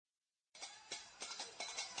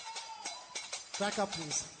Back up,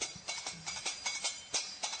 please.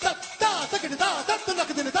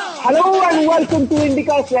 Hello and welcome to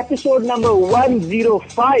IndyCast episode number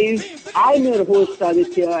 105. I'm your host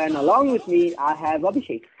Aditya and along with me I have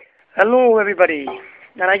Abhishek. Hello everybody.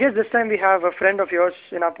 And I guess this time we have a friend of yours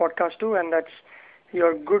in our podcast too, and that's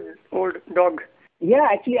your good old dog. Yeah,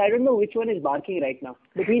 actually I don't know which one is barking right now,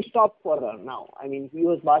 but he stopped for now. I mean, he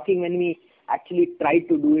was barking when we actually tried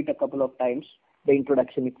to do it a couple of times, the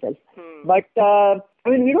introduction itself. But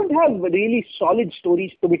we don't have really solid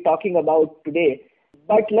stories to be talking about today.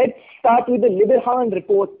 But let's start with the Liberhan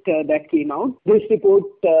report that came out. This report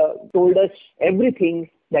told us everything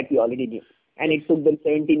that we already knew. And it took them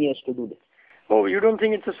 17 years to do this. Oh, you don't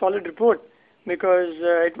think it's a solid report? Because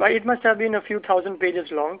it must have been a few thousand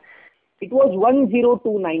pages long. It was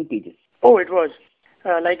 1029 pages. Oh, it was.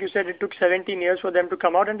 Like you said, it took 17 years for them to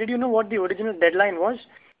come out. And did you know what the original deadline was?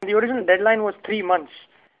 The original deadline was 3 months.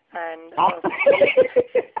 And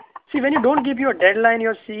see, when you don't keep your deadline,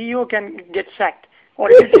 your CEO can get sacked.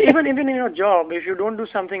 Or even in your job, if you don't do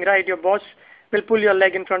something right, your boss will pull your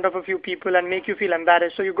leg in front of a few people and make you feel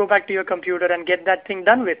embarrassed. So you go back to your computer and get that thing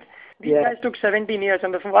done with. These guys took 17 years.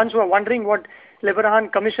 And the ones who are wondering what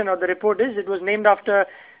Liberhan Commission or the report is, it was named after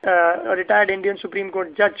a retired Indian Supreme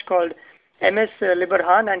Court judge called M.S.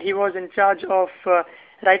 Liberhan, and he was in charge of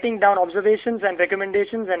writing down observations and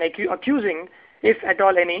recommendations and accusing, if at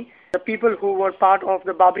all any, the people who were part of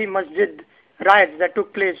the Babri Masjid riots that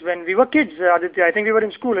took place when we were kids, Aditya. I think we were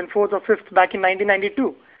in school in 4th or 5th back in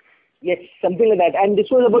 1992. Yes, something like that. And this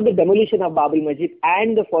was about the demolition of Babri Masjid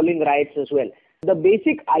and the following riots as well. The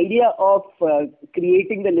basic idea of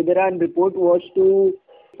creating the Liberhan report was to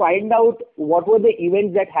find out what were the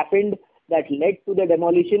events that happened that led to the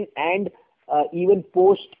demolition and even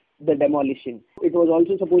post the demolition. It was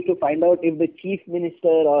also supposed to find out if the chief minister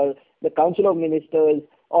or the council of ministers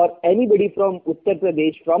or anybody from Uttar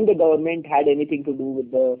Pradesh, from the government, had anything to do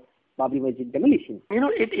with the Babri Masjid demolition. You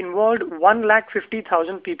know, it involved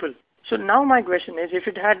 150,000 people. So now my question is, if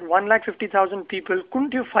it had 150,000 people,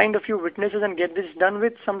 couldn't you find a few witnesses and get this done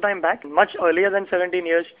with sometime back, much earlier than 17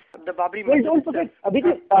 years? The Babri Masjid. Well, don't forget,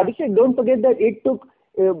 Abhishek, don't forget that it took.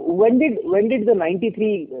 When did the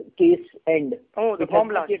 93 case end? Oh, the bomb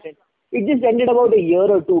blast. It just ended about a year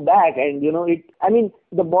or two back, and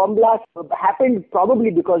the bomb blast happened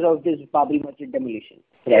probably because of this Babri Masjid demolition.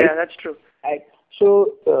 Right? Yeah, that's true. Right.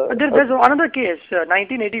 So there's another case,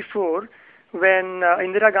 1984, when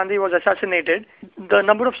Indira Gandhi was assassinated. The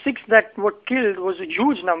number of Sikhs that were killed was a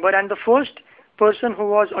huge number, and the first person who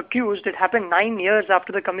was accused, it happened 9 years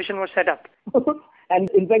after the commission was set up. And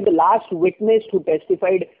in fact, the last witness who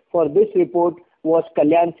testified for this report was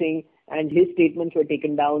Kalyan Singh, and his statements were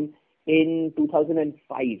taken down in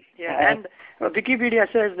 2005. Yeah, and Wikipedia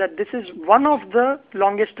says that this is one of the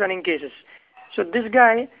longest running cases. So this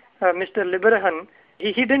guy, Mr. Liberhan,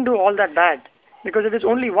 he didn't do all that bad, because it is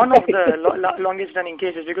only one of the longest running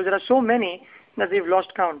cases, because there are so many that they've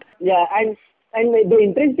lost count. Yeah, and the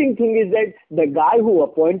interesting thing is that the guy who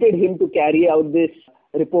appointed him to carry out this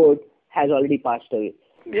report has already passed away.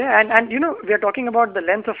 Yeah, and we are talking about the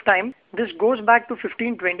length of time. This goes back to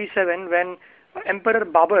 1527 when Emperor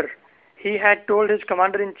Babur, he had told his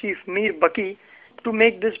commander-in-chief Mir Baki to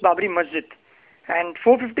make this Babri Masjid. And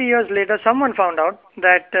 450 years later, someone found out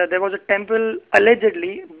that there was a temple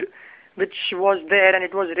allegedly which was there, and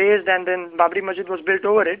it was raised, and then Babri Masjid was built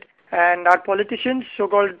over it. And our politicians,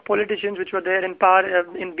 so-called politicians which were there in power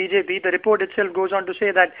in BJP, the report itself goes on to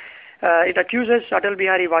say that it accuses Atal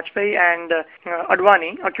Bihari Vajpayee and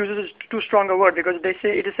Advani. Accuses is too strong a word, because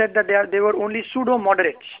it is said that they were only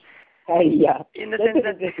pseudo-moderates. Yeah. In the sense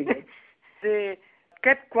that they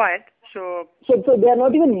kept quiet. So they are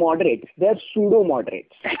not even moderates. They are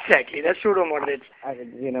pseudo-moderates. Exactly, they're pseudo-moderates.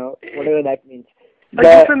 Whatever that means.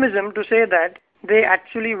 A euphemism to say that they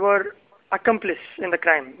actually were accomplice in the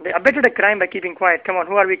crime. They abetted a crime by keeping quiet. Come on,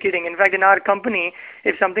 who are we kidding? In fact, in our company,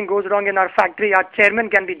 if something goes wrong in our factory, our chairman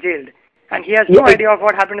can be jailed. And he has no idea of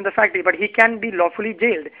what happened in the factory, but he can be lawfully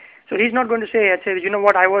jailed. So he's not going to say, you know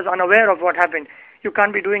what, I was unaware of what happened. You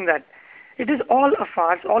can't be doing that. It is all a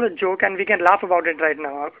farce, all a joke, and we can laugh about it right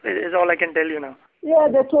now, is all I can tell you now. Yeah,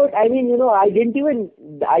 that's what, I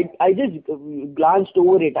just glanced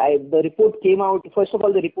over it. The report came out, first of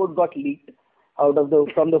all, the report got leaked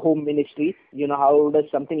from the Home Ministry. How does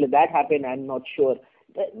something like that happen? I'm not sure.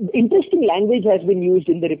 Interesting language has been used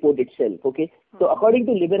in the report itself, okay? So according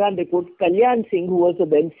to Liberhan report, Kalyan Singh, who was the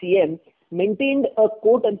then CM, maintained a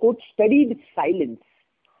quote-unquote studied silence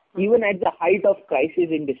even at the height of crisis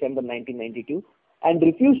in December 1992, and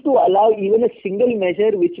refused to allow even a single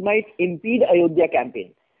measure which might impede Ayodhya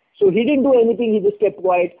campaign. So he didn't do anything, he just kept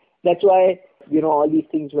quiet. That's why all these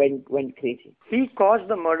things went crazy. He caused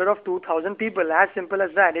the murder of 2,000 people, as simple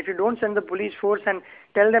as that. If you don't send the police force and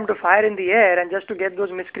tell them to fire in the air and just to get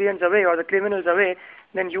those miscreants away or the criminals away,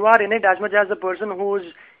 then you are in it as much as the person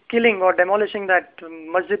who's killing or demolishing that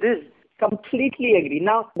masjid is. Completely agree.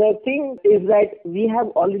 Now, the thing is that we have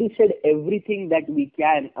already said everything that we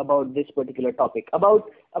can about this particular topic, about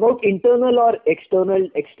internal or external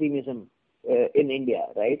extremism in India,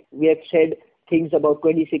 right? We have said things about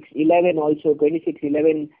 26/11 also.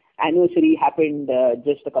 26/11 anniversary happened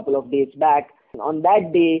just a couple of days back. On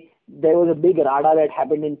that day, there was a big rada that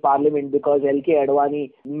happened in Parliament because L.K.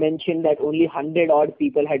 Advani mentioned that only 100 odd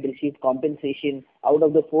people had received compensation out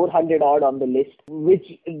of the 400 odd on the list,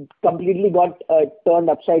 which completely got turned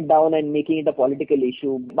upside down and making it a political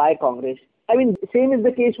issue by Congress. I mean, same is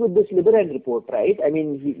the case with this Liberand report, right? I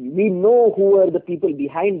mean, we know who are the people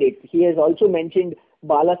behind it. He has also mentioned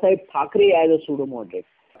Balasaheb Thackeray as a pseudo-moderate.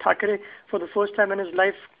 Thackeray, for the first time in his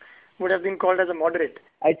life, would have been called as a moderate.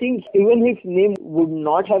 I think even his name would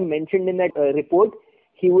not have mentioned in that report,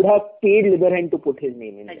 he would have paid Liberand to put his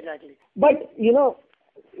name in. Exactly. But,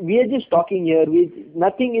 we are just talking here.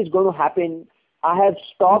 Nothing is going to happen. I have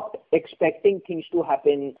stopped expecting things to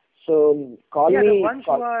happen. So call me. The ones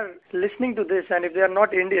who are listening to this, and if they are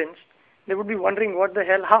not Indians, they would be wondering what the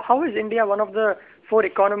hell. How is India one of the 4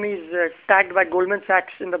 economies tagged by Goldman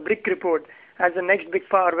Sachs in the BRIC report as the next big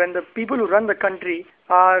power when the people who run the country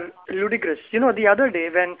are ludicrous? The other day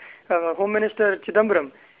when Home Minister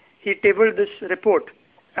Chidambaram, he tabled this report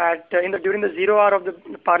during the 0 hour of the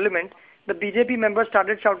Parliament, the BJP members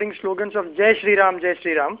started shouting slogans of Jai Shri Ram, Jai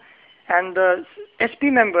Shri Ram, and the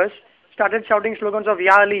SP members started shouting slogans of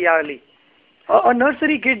Ya Ali, Ya Ali. A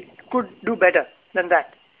nursery kid could do better than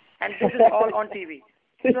that. And this is all on TV.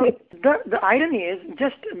 So the irony is,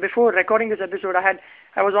 just before recording this episode,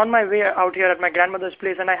 I was on my way out here at my grandmother's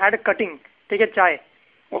place and I had a cutting. Take a chai.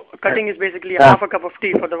 Cutting is basically half a cup of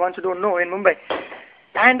tea for the ones who don't know in Mumbai.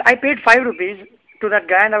 And I paid 5 rupees to that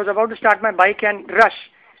guy and I was about to start my bike and rush.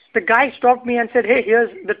 The guy stopped me and said, "Hey,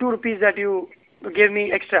 here's the 2 rupees that you gave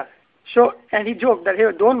me extra." So, and he joked that, "Hey,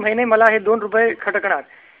 2 mahine mala hai 2 rupees khatakanar."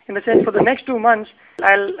 In the sense, for the next 2 months,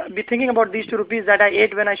 I'll be thinking about these 2 rupees that I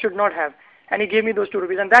ate when I should not have. And he gave me those 2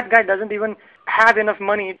 rupees. And that guy doesn't even have enough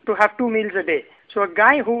money to have 2 meals a day. So a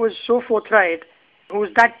guy who is so forthright, who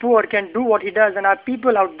is that poor, can do what he does. And our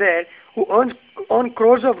people out there who earn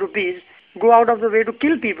crores of rupees go out of the way to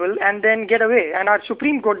kill people and then get away. And our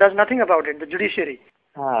Supreme Court does nothing about it, the judiciary.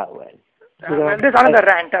 Well, there's another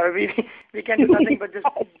rant. We can do nothing but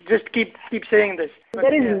just keep saying this. But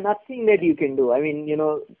there is nothing that you can do. I mean,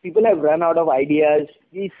 people have run out of ideas.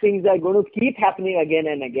 These things are going to keep happening again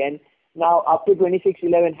and again. Now, after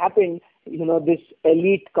 26/11 happened, this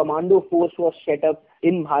elite commando force was set up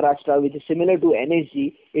in Maharashtra, which is similar to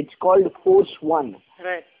NSG. It's called Force One.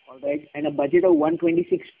 Right. All right. And a budget of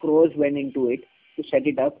 126 crores went into it to set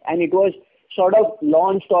it up. And it was sort of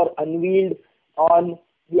launched or unveiled on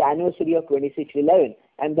the anniversary of 26/11.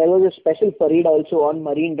 And there was a special parade also on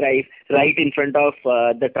Marine Drive, right in front of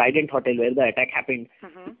the Trident Hotel where the attack happened.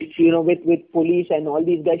 Mm-hmm. It's, with police and all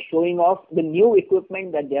these guys showing off the new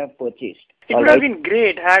equipment that they have purchased. It would have been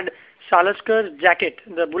great had Salaskar's jacket,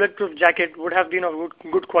 the bulletproof jacket, would have been of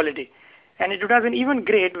good quality. And it would have been even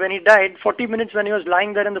great when he died, 40 minutes when he was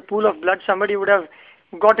lying there in the pool of blood, somebody would have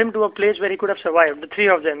got him to a place where he could have survived. The 3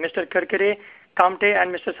 of them, Mr. Karkare, Kamte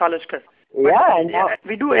and Mr. Salaskar. Yeah, and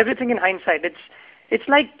we do everything in hindsight. It's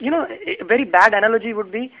like, a very bad analogy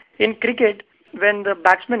would be in cricket when the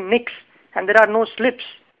batsman nicks and there are no slips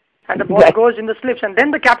and the ball goes in the slips and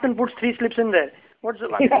then the captain puts 3 slips in there. What is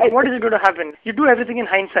it going to happen? You do everything in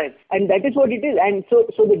hindsight. And that is what it is. And so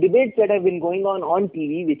the debates that have been going on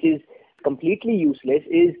TV, which is completely useless,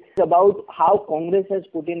 is about how Congress has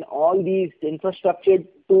put in all these infrastructure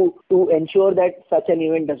to ensure that such an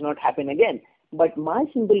event does not happen again. But my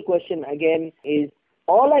simple question again is,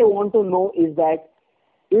 all I want to know is that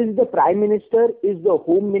is the Prime Minister, is the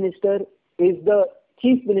Home Minister, is the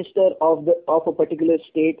Chief Minister of a particular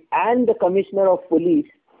state and the Commissioner of Police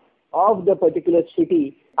of the particular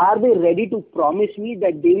city, are they ready to promise me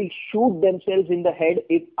that they will shoot themselves in the head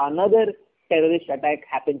if another terrorist attack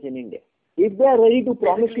happens in India? If they are ready to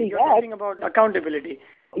promise me you're that... talking about accountability.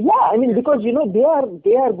 Yeah, I mean, because,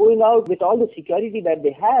 they are going out with all the security that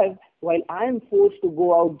they have, while I am forced to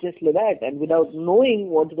go out just like that and without knowing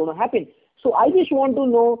what's going to happen. So I just want to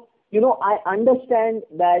know, I understand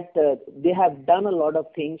that they have done a lot of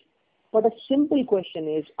things, but a simple question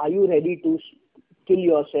is, are you ready to kill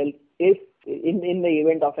yourself if in the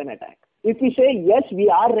event of an attack? If we say, yes, we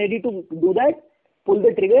are ready to do that, pull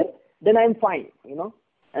the trigger, then I'm fine,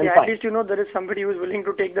 Yeah, at least there is somebody who is willing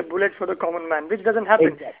to take the bullet for the common man, which doesn't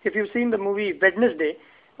happen. Exactly. If you've seen the movie Wednesday,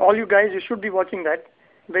 all you guys, you should be watching that.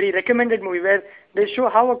 Very recommended movie where they show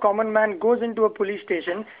how a common man goes into a police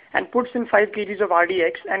station and puts in 5 kgs of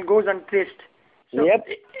RDX and goes untraced. So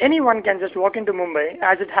anyone can just walk into Mumbai,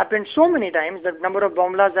 as it happened so many times, the number of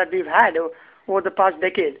bomb blasts that we've had over the past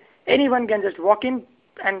decade. Anyone can just walk in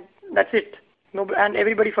and that's it. No, and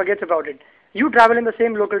everybody forgets about it. You travel in the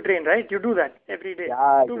same local train, right? You do that every day.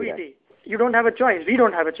 Yeah, to VT. You don't have a choice. We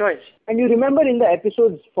don't have a choice. And you remember in the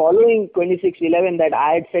episodes following 26/11 that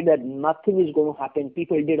I had said that nothing is going to happen.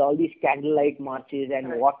 People did all these candlelight marches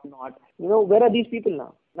and whatnot. Where are these people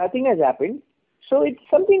now? Nothing has happened. So it's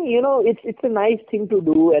something, it's a nice thing to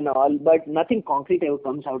do and all, but nothing concrete ever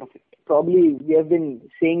comes out of it. Probably we have been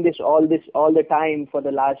saying this all the time for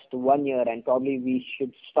the last 1 year, and probably we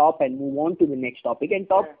should stop and move on to the next topic and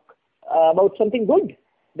talk about something good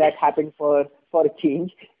that happened for a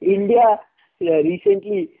change. India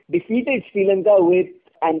recently defeated Sri Lanka with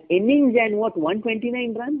an innings and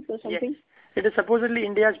 129 runs or something? Yes. It is supposedly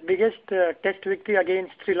India's biggest test victory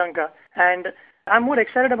against Sri Lanka, and I'm more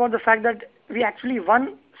excited about the fact that we actually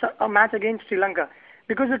won a match against Sri Lanka,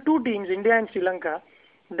 because the two teams, India and Sri Lanka,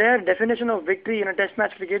 their definition of victory in a test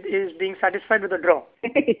match cricket is being satisfied with a draw.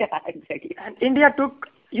 Yeah, exactly. And India took,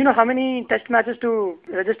 how many test matches to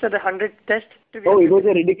register the 100th test? It was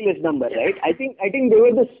a ridiculous number, right? I think they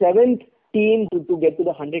were the 7th team to get to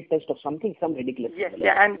the 100th test or something, some ridiculous Yes, number.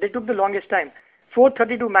 Yeah, and they took the longest time.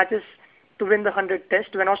 432 matches to win the 100th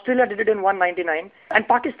test, when Australia did it in 199. And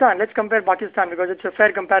Pakistan, let's compare Pakistan because it's a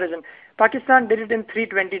fair comparison. Pakistan did it in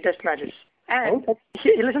 320 test matches. And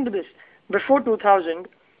listen to this. Before 2000,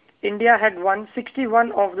 India had won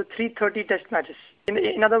 61 of the 330 test matches.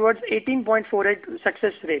 In other words, 18.48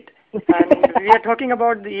 success rate. And we are talking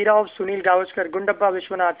about the era of Sunil Gavaskar, Gundappa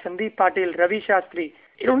Vishwanath, Sandeep Patil, Ravi Shastri.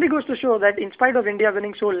 It only goes to show that in spite of India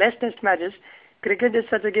winning so less test matches, cricket is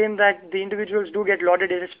such a game that the individuals do get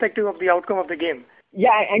lauded irrespective of the outcome of the game.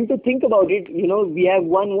 Yeah, and to think about it, we have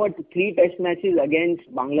won 3 test matches against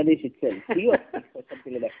Bangladesh itself. 3 or 6 or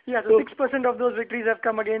something like that. Yeah, so 6% of those victories have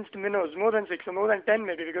come against minnows, more than 6 or more than 10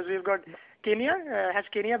 maybe, because we've got Kenya. Has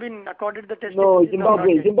Kenya been accorded the test? No,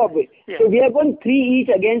 Zimbabwe. Yeah. So we have won 3 each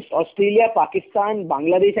against Australia, Pakistan,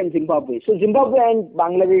 Bangladesh and Zimbabwe. So Zimbabwe and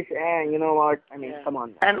Bangladesh, you know what, come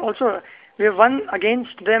on. And also, we have won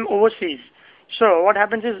against them overseas. So what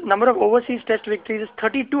happens is, number of overseas test victories is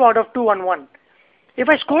 32 out of 211. If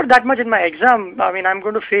I scored that much in my exam, I'm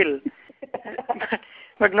going to fail.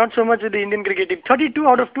 But not so much with the Indian cricket team. 32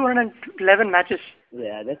 out of 211 matches.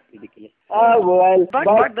 Yeah, that's ridiculous.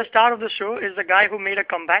 But the star of the show is the guy who made a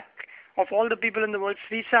comeback. Of all the people in the world,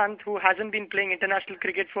 Sreesanth, who hasn't been playing international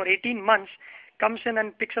cricket for 18 months, comes in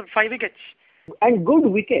and picks up 5 wickets. And good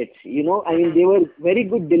wickets, they were very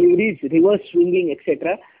good deliveries, reverse swinging,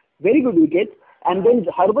 etc. Very good wickets. And then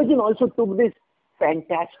Harbhajan also took this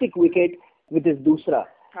fantastic wicket with his Dusra,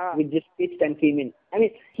 which just pitched and came in.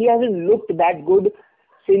 He hasn't looked that good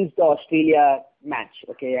since the Australia match,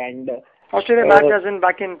 okay? And Australia match as in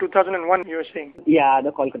back in 2001, you were saying? Yeah,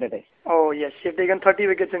 the Kolkata test. Oh, yes. They've taken 30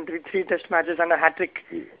 wickets in 3 test matches and a hat-trick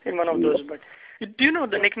in one of those. But do you know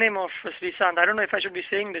the nickname of Sreesanth? I don't know if I should be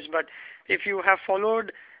saying this, but if you have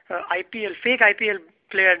followed IPL, fake IPL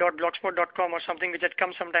player.blogspot.com or something which had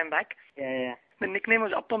come some time back, the nickname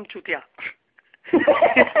was Appam Chutia.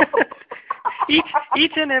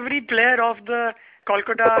 Each and every player of the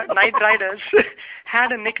Kolkata Knight Riders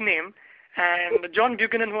had a nickname, and John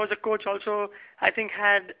Buchanan, who was a coach, also I think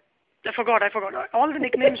had, I forgot. All the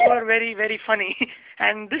nicknames were very, very funny,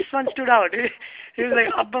 and this one stood out. He was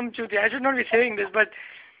like Appam Chutia. I should not be saying this, but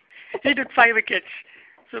he took 5 wickets.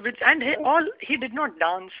 So he did not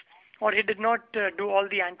dance, or he did not do all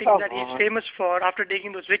the antics that he's famous for after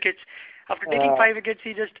taking those wickets. After taking 5 wickets,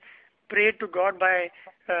 he just prayed to God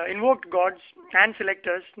invoked gods and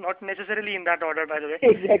selectors, not necessarily in that order, by the way.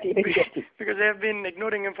 Exactly. Because they have been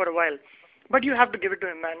ignoring him for a while. But you have to give it to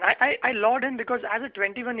him, man. I laud him because as a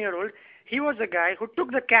 21-year-old, he was the guy who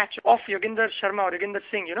took the catch off Yoginder Sharma or Yoginder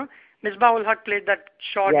Singh, Misbah-ul-Haq played that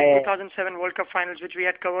shot in 2007 World Cup finals, which we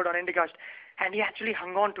had covered on IndyCast, and he actually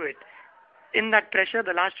hung on to it. In that pressure,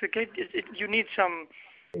 the last wicket, you need some...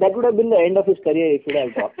 That would have been the end of his career if he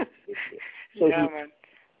had dropped. So man.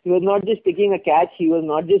 He was not just taking a catch, he was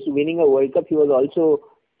not just winning a World Cup, he was also,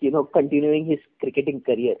 continuing his cricketing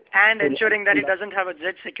career. And ensuring that he doesn't have a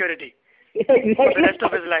jet security exactly. for the rest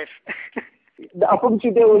of his life. The Appam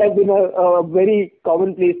Chutia would have been a very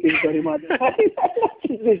commonplace thing for him.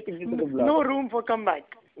 No room for comeback.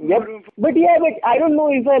 Yep. But I don't know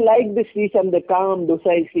if I like the Srisham, the calm,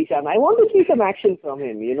 docile Srisham. I want to see some action from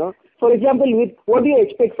him, For example, what do you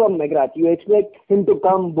expect from McGrath? You expect him to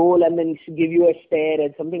come, bowl, and then give you a stare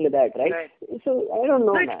and something like that, right? So, I don't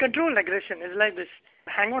know. No, it's controlled aggression. It's like this.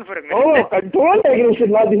 Hang on for a minute. Oh, controlled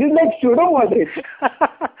aggression. Now, this is like pseudo-moderate.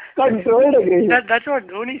 Controlled aggression. That's what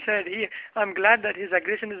Dhoni said. I'm glad that his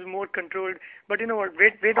aggression is more controlled. But you know what?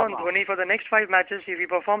 Wait on Dhoni for the next 5 matches. If he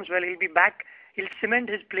performs well, he'll be back. He'll cement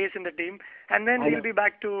his place in the team, and then he'll be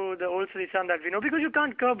back to the old Srisham that we know. Because you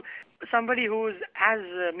can't curb somebody who's as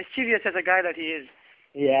mischievous as a guy that he is.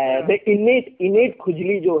 Yeah, the innate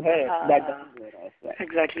khujli jo hai, that doesn't go right.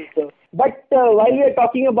 Exactly. So, but while we are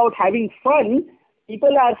talking about having fun,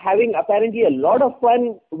 people are having apparently a lot of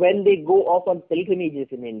fun when they go off on pilgrimages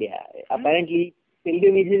in India. Apparently,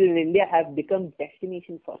 pilgrimages in India have become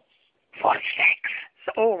destination for sex.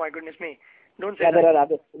 So, oh my goodness me. Don't say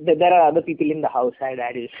that. There are other people in the house. I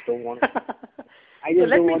just don't want to. So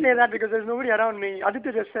let me say that because there's nobody around me.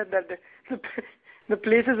 Aditya just said that the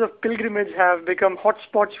places of pilgrimage have become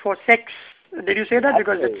hotspots for sex. Did you say that?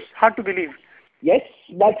 Because it's hard to believe. Yes,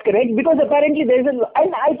 that's correct. Because apparently and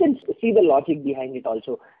I can see the logic behind it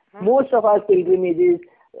also. Most of our pilgrimages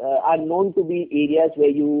are known to be areas where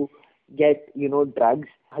you get, drugs,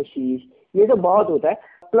 hashish. ये तो बहुत होता है.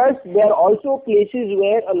 Plus, there are also places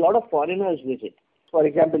where a lot of foreigners visit. For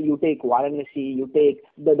example, you take Varanasi, you take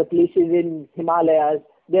the places in Himalayas.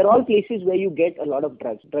 They're all places where you get a lot of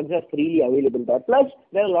drugs. Drugs are freely available there. Plus,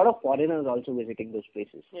 there are a lot of foreigners also visiting those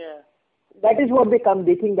places. Yeah. That is what they come.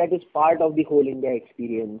 They think that is part of the whole India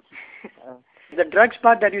experience. The drugs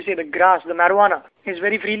part that you say, the grass, the marijuana, is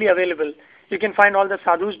very freely available. You can find all the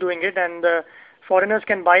sadhus doing it, and foreigners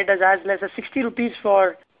can buy it as less as 60 rupees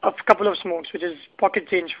for a couple of smokes, which is pocket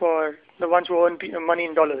change for the ones who earn money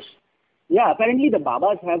in dollars. Yeah, apparently the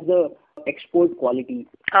Babas have the export quality.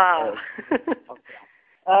 Those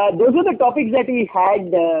are the topics that we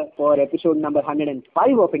had for episode number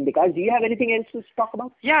 105 of Indicast. Do you have anything else to talk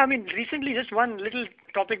about? Yeah, I mean, recently just one little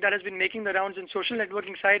topic that has been making the rounds in social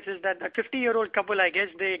networking sites is that a 50-year-old couple, I guess,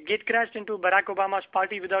 they gate-crashed into Barack Obama's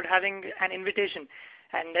party without having an invitation.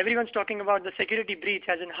 And everyone's talking about the security breach,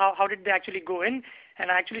 as in how did they actually go in.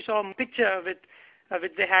 And I actually saw a picture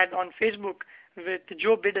which they had on Facebook with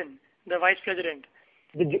Joe Biden, the vice president.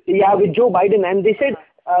 With Joe Biden. And they said,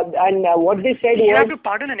 what they said you have to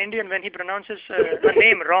pardon an Indian when he pronounces a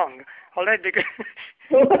name wrong. All right? Because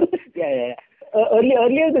yeah.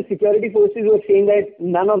 Earlier, the security forces were saying that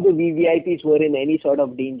none of the VVIPs were in any sort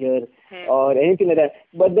of danger or anything like that.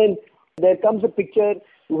 But then there comes a picture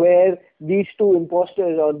where these two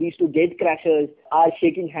imposters or these two gate crashers are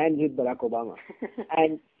shaking hands with Barack Obama.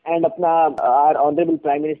 and our Honorable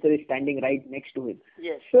Prime Minister is standing right next to him.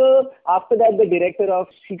 Yes. So after that, the Director of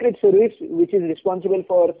Secret Service, which is responsible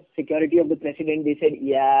for security of the President, they said,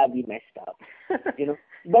 yeah, we messed up.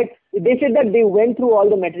 But they said that they went through all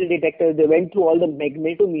the metal detectors, they went through all the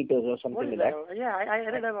magnetometers or something like that. Yeah, I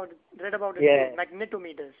read about it. Yeah.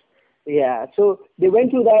 Magnetometers. Yeah, so they went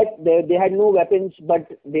through that. They had no weapons, but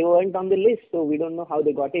they weren't on the list, so we don't know how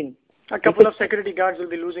they got in. A couple of security guards will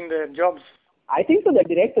be losing their jobs. I think so, the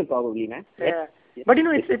director probably, man. Yeah. But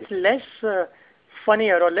it's less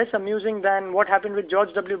funnier or less amusing than what happened with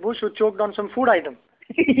George W. Bush, who choked on some food item.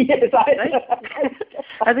 Yes, right?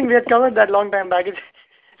 I think we had covered that long time back.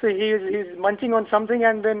 So he's munching on something,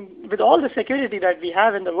 and then with all the security that we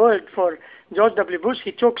have in the world for George W. Bush,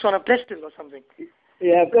 he chokes on a pestle or something.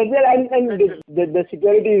 Yeah, because the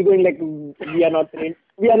security is going like, we are not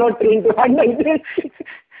trained to handle this.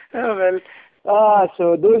 Oh, well.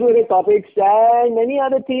 So those were the topics. And any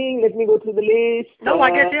other thing? Let me go through the list. No, I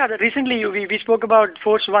guess, recently we spoke about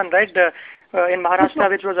Force One, right? In Maharashtra,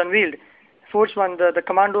 which was unveiled. Force One, the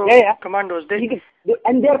commandos.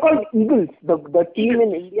 And they are called Eagles. The team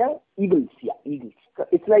in India, Eagles. Yeah, Eagles.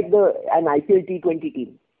 It's like an IPL T20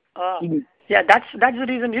 team. Eagles. Yeah, that's the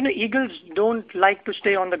reason. Eagles don't like to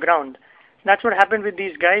stay on the ground. That's what happened with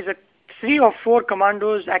these guys. 3 or 4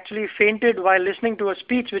 commandos actually fainted while listening to a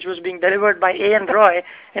speech which was being delivered by A.N. Roy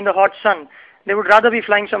in the hot sun. They would rather be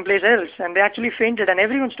flying someplace else, and they actually fainted. And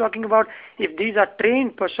everyone's talking about if these are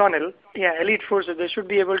trained personnel, elite forces, they should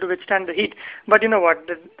be able to withstand the heat. But you know what?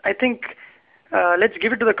 I think let's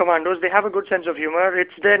give it to the commandos. They have a good sense of humor.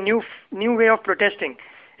 It's their new way of protesting.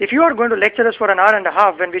 If you are going to lecture us for an hour and a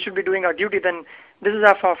half when we should be doing our duty, then this is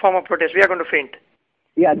our form of protest. We are going to faint.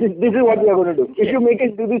 Yeah, this is what we are going to do. If you make us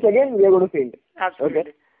do this again, we are going to faint. Absolutely.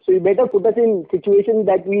 Okay? So you better put us in situations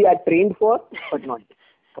that we are trained for, but not.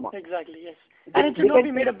 Come on. Exactly, yes. And it should not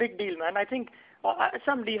be made a big deal, man. I think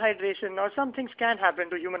some dehydration or some things can happen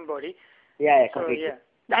to human body. Yeah, completely.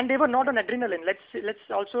 So, And they were not on adrenaline. Let's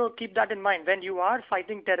also keep that in mind. When you are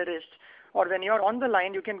fighting terrorists or when you're on the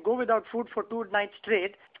line, you can go without food for 2 nights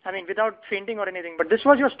straight. I mean, without fainting or anything. But this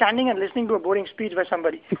was you're standing and listening to a boring speech by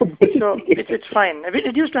somebody. So it's fine.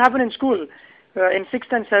 It used to happen in school. In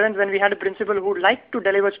 6th and 7th, when we had a principal who liked to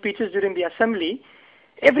deliver speeches during the assembly,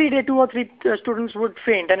 every day 2 or 3 students would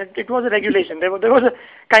faint, and it was a regulation. There was a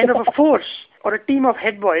kind of a force or a team of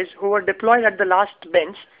head boys who were deployed at the last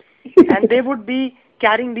bench, and they would be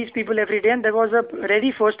carrying these people every day, and there was a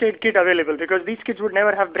ready first aid kit available because these kids would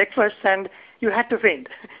never have breakfast, and you had to faint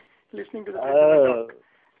listening to the principal talk.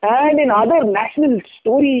 And in other national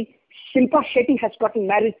story, Shilpa Shetty has gotten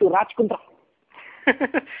married to Raj Kundra.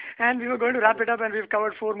 And we were going to wrap it up, and we've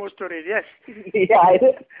covered 4 more stories. Yes. Yeah,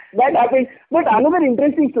 that happened. But another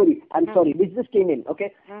interesting story. I'm sorry, this just came in.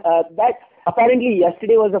 Okay, that apparently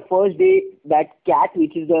yesterday was the first day that CAT,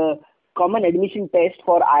 which is the common admission test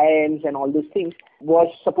for IIMs and all those things, was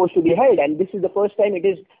supposed to be held, and this is the first time it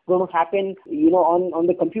is going to happen. On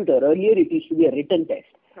the computer. Earlier, it used to be a written test.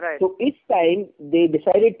 Right. So each time they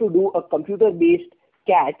decided to do a computer-based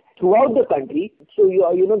CAT throughout the country. So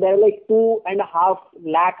there are like 2.5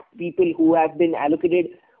 lakh people who have been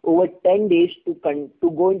allocated over 10 days to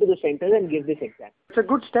go into the centers and give this exam. It's a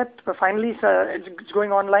good step. Finally, it's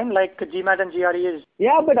going online like GMAT and GRE is.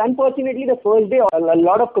 Yeah, but unfortunately, the first day a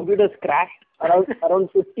lot of computers crashed. Around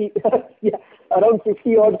 50, around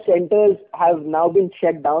 50 odd centers have now been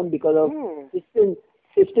shut down because of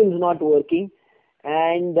systems not working,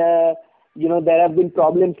 and there have been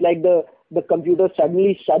problems like the computer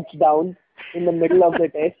suddenly shuts down in the middle of the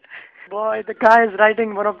test. Boy, the guy is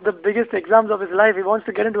writing one of the biggest exams of his life. He wants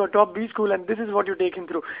to get into a top B school, and this is what you take him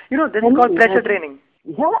through. This is called pressure training.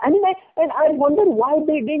 Yeah, I wonder why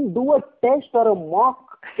they didn't do a test or a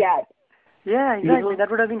mock CAT. Yeah, exactly.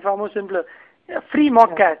 That would have been far more simpler. A free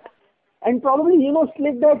mock CAT. And probably,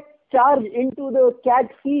 slip that charge into the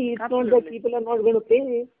CAT fee. It's Absolutely. not that people are not going to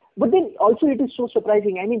pay. But then also it is so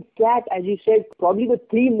surprising. I mean, CAT, as you said, probably the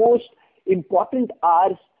 3 most important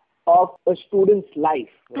hours of a student's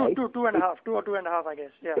life. Right? 2 or 2.5, I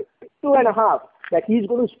guess. Yeah. 2.5 that he's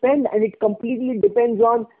going to spend, and it completely depends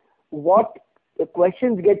on what the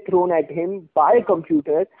questions get thrown at him by a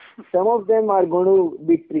computer. Some of them are going to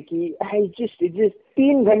be tricky. It's just 3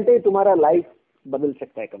 घंटे तुम्हारा life बदल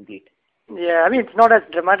सकता है complete. Yeah, I mean, it's not as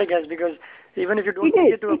dramatic as, because even if you don't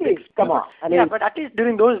get to a big... Come on. But at least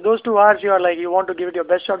during those 2 hours, you are like, you want to give it your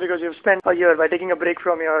best shot because you've spent a year by taking a break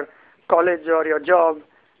from your college or your job.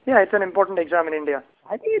 Yeah, it's an important exam in India.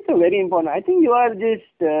 I think it's a very important. I think you are just,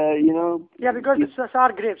 Yeah, because it's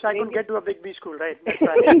sour grapes. I couldn't get to a big B school, right? That's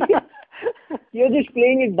right. You're just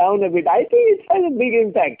playing it down a bit. I think it has a big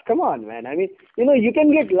impact. Come on, man. I mean, you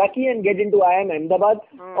can get lucky and get into IIM Ahmedabad,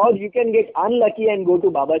 or you can get unlucky and go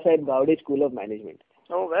to Babasaheb Gowde School of Management.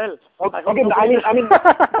 Oh, well. Okay, I mean,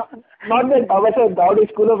 not that Babasaheb Gowde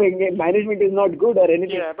School of Management is not good or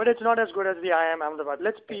anything. Yeah, but it's not as good as the IIM Ahmedabad.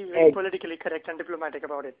 Let's be very politically correct and diplomatic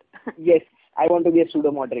about it. Yes, I want to be a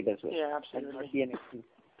pseudo-moderator as well. Yeah, absolutely. Not be an expert.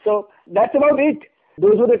 So that's about it.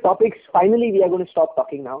 Those were the topics. Finally, we are going to stop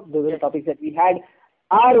talking now. Those are the topics that we had.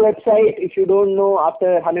 Our website, if you don't know,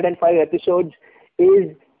 after 105 episodes,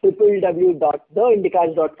 is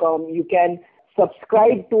www.theindicast.com. You can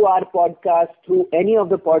subscribe to our podcast through any of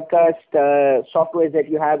the podcast softwares that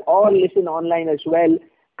you have, or listen online as well.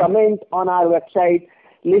 Comment on our website.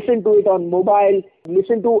 Listen to it on mobile.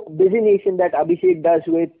 Listen to Busy Nation that Abhishek does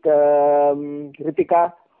with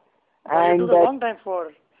Ritika. And it took a long time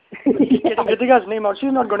for getting Ritika's name out.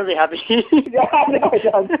 She's not going to be happy.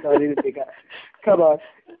 I'm sorry, Ritika. Come on.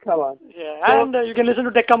 Yeah, and you can listen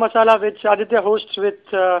to Tekka Masala, which Aditya hosts with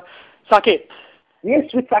Saket.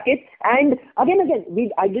 Yes, with Saket. And again,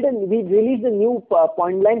 we released a new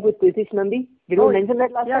point blank with Pritish Nandi. Did you mention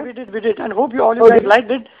that last time? Yeah, we did. And hope you guys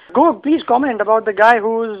liked it. Please comment about the guy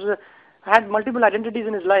who's had multiple identities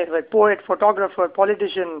in his life, like poet, photographer,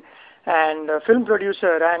 politician, and film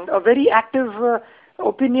producer, and a very active,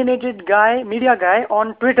 opinionated guy, media guy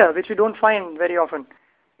on Twitter, which you don't find very often.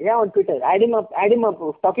 Yeah, on Twitter. Add him up.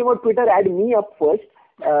 Talking about Twitter, add me up first.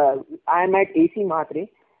 I am at AC Mhatre,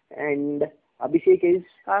 and Abhishek is...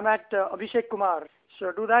 I'm at Abhishek Kumar.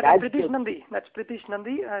 So do that. And Pritish Nandi. That's Pritish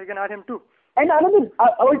Nandi. You can add him too. And another,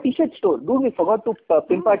 our t-shirt store. Dude, we forgot to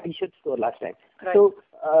pimp our t-shirt store last time. Right. So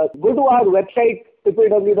go to our website,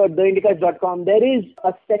 www.theindicast.com. There is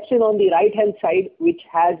a section on the right-hand side which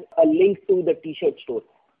has a link to the t-shirt store.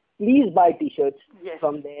 Please buy t-shirts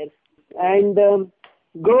from there. And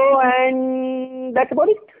go, and that's about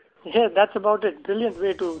it. Yeah, that's about it. Brilliant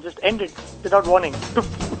way to just end it without warning.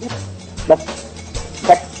 That's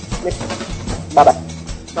it. Bye-bye.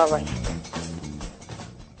 Bye-bye.